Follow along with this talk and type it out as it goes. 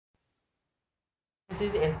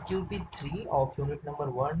this is SQP3 of unit number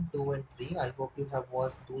 1, 2 and 3. I hope you have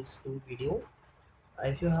watched those two videos.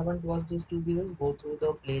 If you haven't watched those two videos, go through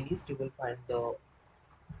the playlist. You will find the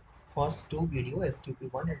first two videos,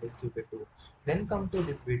 SQP1 and SQP2. Then come to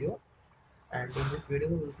this video, and in this video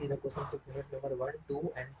we will see the questions of unit number 1,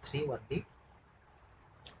 2 and 3 only.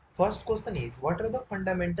 First question is, what are the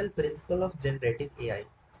fundamental principles of generative AI?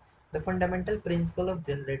 The fundamental principle of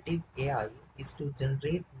generative AI is to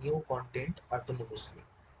generate new content autonomously.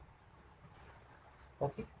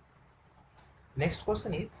 Okay. Next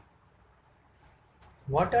question is,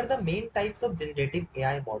 what are the main types of generative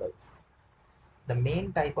AI models? The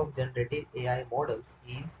main type of generative AI models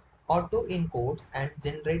is auto-encodes and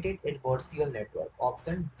generated adversarial network.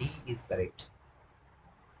 Option D is correct.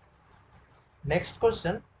 Next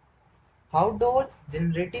question, how does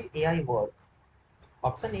generative AI work?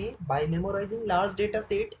 Option A, by memorizing large data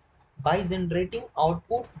set, by generating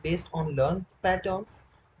outputs based on learned patterns,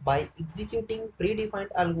 by executing predefined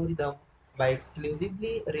algorithm, by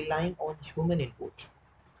exclusively relying on human input.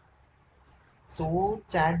 So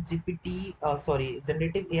generative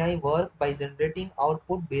AI work by generating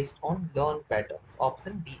output based on learned patterns.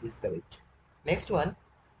 Option B is correct. Next one,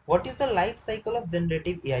 what is the life cycle of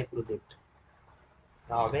generative AI project?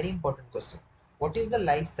 Now, very important question. What is the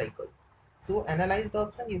life cycle? So analyze the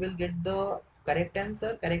option, you will get the correct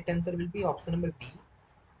answer. Correct answer will be option number B,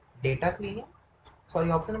 data cleaning.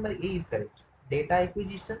 Option number A is correct. Data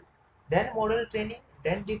acquisition, then model training,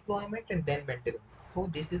 then deployment, and then maintenance. So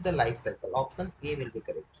this is the life cycle. Option A will be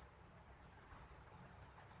correct.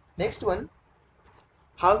 Next one,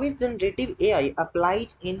 how is generative AI applied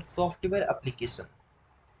in software application?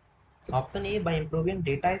 Option A, by improving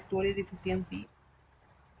data storage efficiency,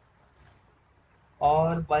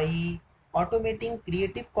 or by automating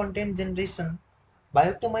creative content generation, by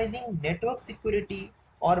optimizing network security,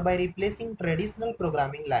 or by replacing traditional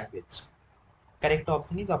programming language. Correct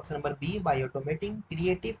option is option number B, by automating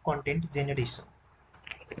creative content generation.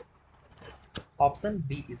 Option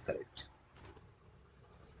B is correct.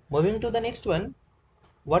 Moving to the next one,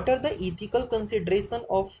 what are the ethical considerations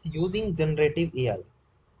of using generative AI?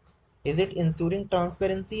 Is it ensuring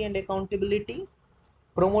transparency and accountability?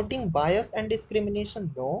 Promoting bias and discrimination?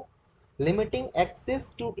 No. Limiting access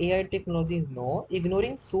to AI technologies? No.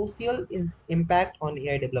 Ignoring social impact on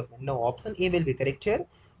AI development? No. Option A will be correct here.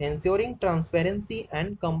 Ensuring transparency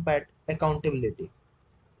and accountability.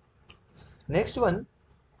 Next one,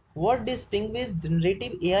 what distinguishes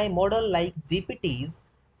generative AI model like GPTs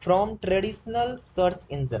from traditional search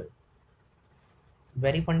engine?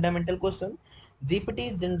 Very fundamental question.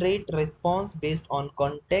 GPTs generate response based on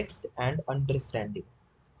context and understanding.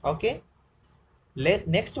 Okay.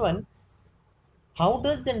 Next one, how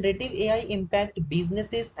does generative AI impact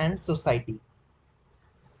businesses and society?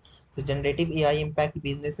 So generative AI impact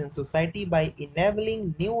business and society by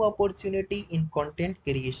enabling new opportunity in content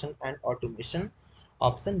creation and automation.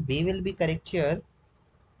 Option B will be correct here.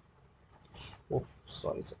 Oh,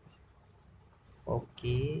 sorry.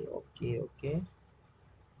 Okay.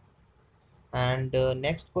 And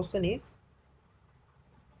next question is,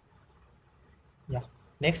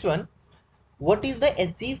 next one, what is the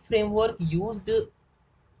Achieve framework used?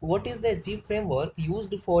 What is the Achieve framework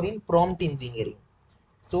used for in prompt engineering?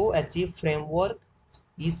 So Achieve framework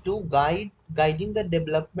is to guiding the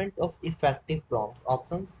development of effective prompts.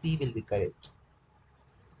 Option C will be correct.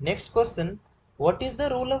 Next question, what is the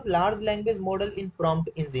role of large language model in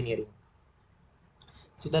prompt engineering?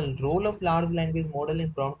 So the role of large language model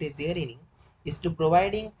in prompt engineering is to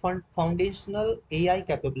providing foundational AI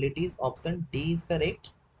capabilities. Option D is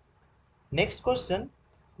correct. Next question,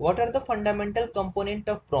 what are the fundamental component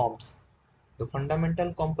of prompts? The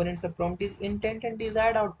fundamental components of prompt is intent and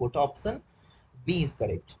desired output. Option B is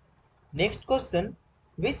correct. Next question,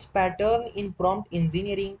 which pattern in prompt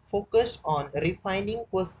engineering focused on refining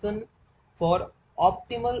question for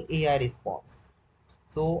optimal AI response?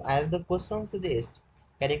 So as the question suggests,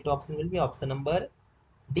 correct option will be option number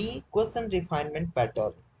D, question refinement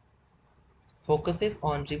pattern. Focuses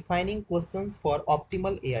on refining questions for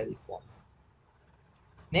optimal AI response.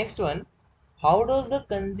 Next one, how does the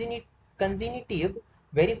cognitive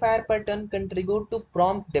verifier pattern contribute to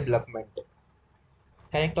prompt development?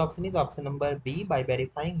 Correct option is option number B, by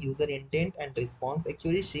verifying user intent and response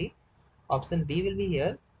accuracy. Option B will be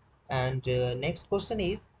here. And next question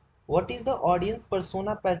is, what is the audience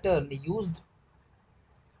persona pattern used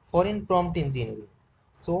for in prompt engineering?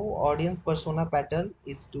 So audience persona pattern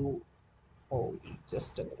is to,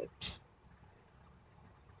 just a minute,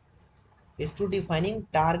 is to defining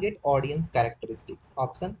target audience characteristics.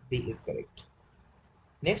 Option B is correct.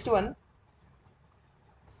 Next one,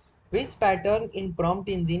 Which pattern in prompt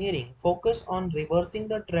engineering focus on reversing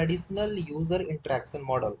the traditional user interaction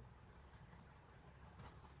model?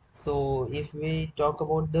 So if we talk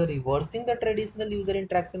about the reversing the traditional user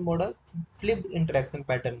interaction model, flipped interaction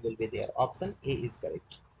pattern will be there. Option A is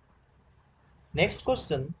correct. Next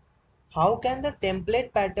question, how can the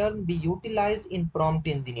template pattern be utilized in prompt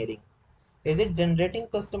engineering? Is it generating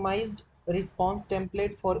customized response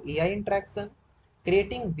template for AI interaction,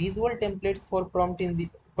 creating visual templates for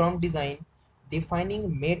prompt design,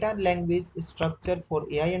 defining meta language structure for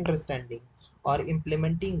AI understanding, or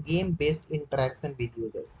implementing game-based interaction with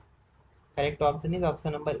users? Correct option is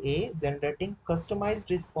option number A, generating customized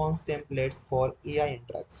response templates for AI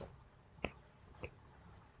interaction.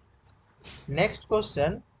 Next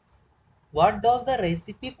question, what does the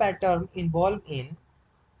recipe pattern involve in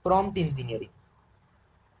prompt engineering?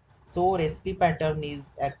 So recipe pattern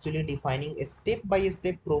is actually defining a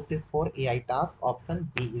step-by-step process for AI task.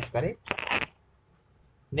 Option B is correct.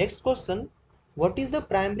 Next question, what is the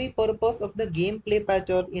primary purpose of the gameplay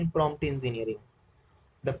pattern in prompt engineering?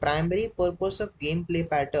 The primary purpose of gameplay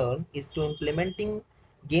pattern is to implementing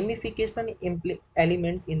gamification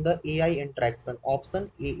elements in the AI interaction.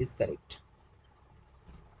 Option A is correct.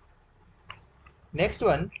 Next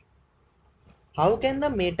one, how can the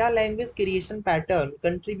meta language creation pattern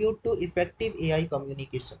contribute to effective AI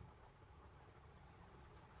communication?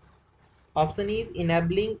 Option is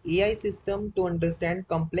enabling AI system to understand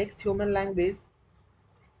complex human language,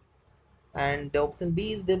 and option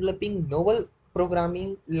B is developing novel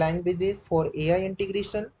programming languages for AI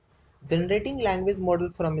integration, generating language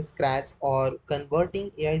model from scratch, or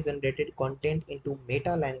converting AI generated content into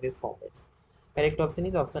meta language formats. Correct option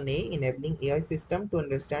is option A, enabling AI system to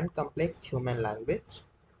understand complex human language.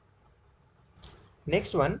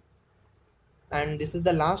 Next one, and this is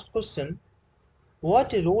the last question.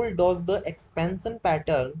 What role does the expansion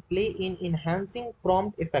pattern play in enhancing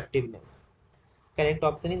prompt effectiveness? Correct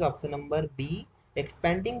option is option number B,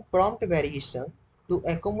 expanding prompt variation to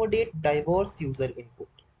accommodate diverse user input.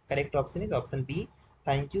 Correct option is option B.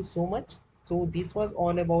 Thank you so much. So this was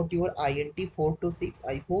all about your INT426.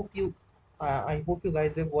 I hope you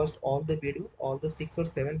guys have watched all the videos, all the 6 or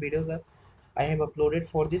 7 videos that I have uploaded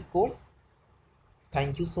for this course.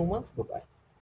 Thank you so much. Bye bye.